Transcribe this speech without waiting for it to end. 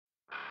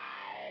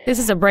This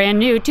is a brand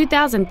new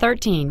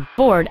 2013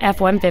 Ford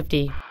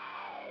F-150.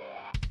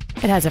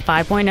 It has a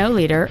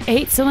 5.0-liter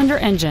 8-cylinder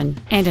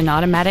engine and an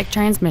automatic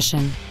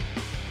transmission.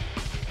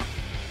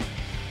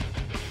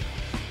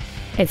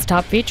 Its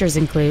top features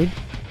include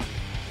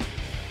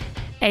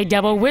a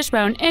double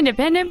wishbone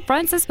independent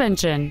front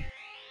suspension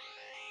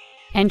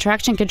and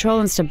traction control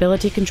and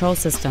stability control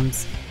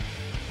systems.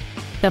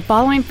 The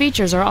following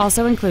features are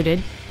also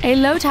included: a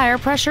low tire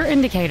pressure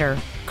indicator,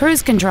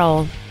 cruise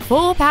control,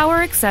 full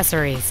power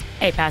accessories,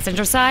 a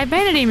passenger side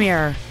vanity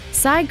mirror,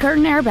 side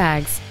curtain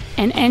airbags,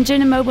 an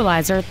engine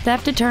immobilizer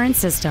theft deterrent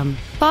system,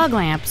 fog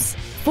lamps,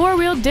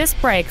 4-wheel disc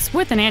brakes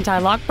with an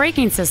anti-lock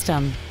braking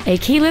system, a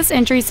keyless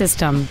entry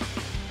system.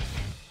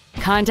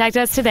 Contact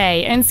us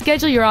today and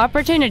schedule your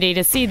opportunity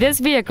to see this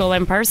vehicle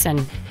in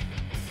person.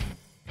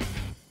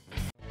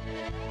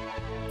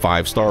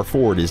 Five Star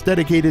Ford is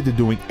dedicated to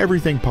doing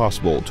everything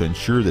possible to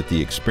ensure that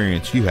the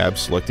experience you have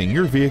selecting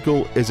your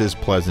vehicle is as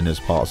pleasant as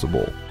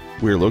possible.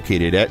 We're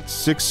located at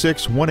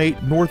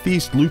 6618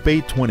 Northeast Loop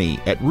 820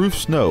 at Roof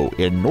Snow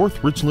in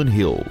North Richland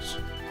Hills.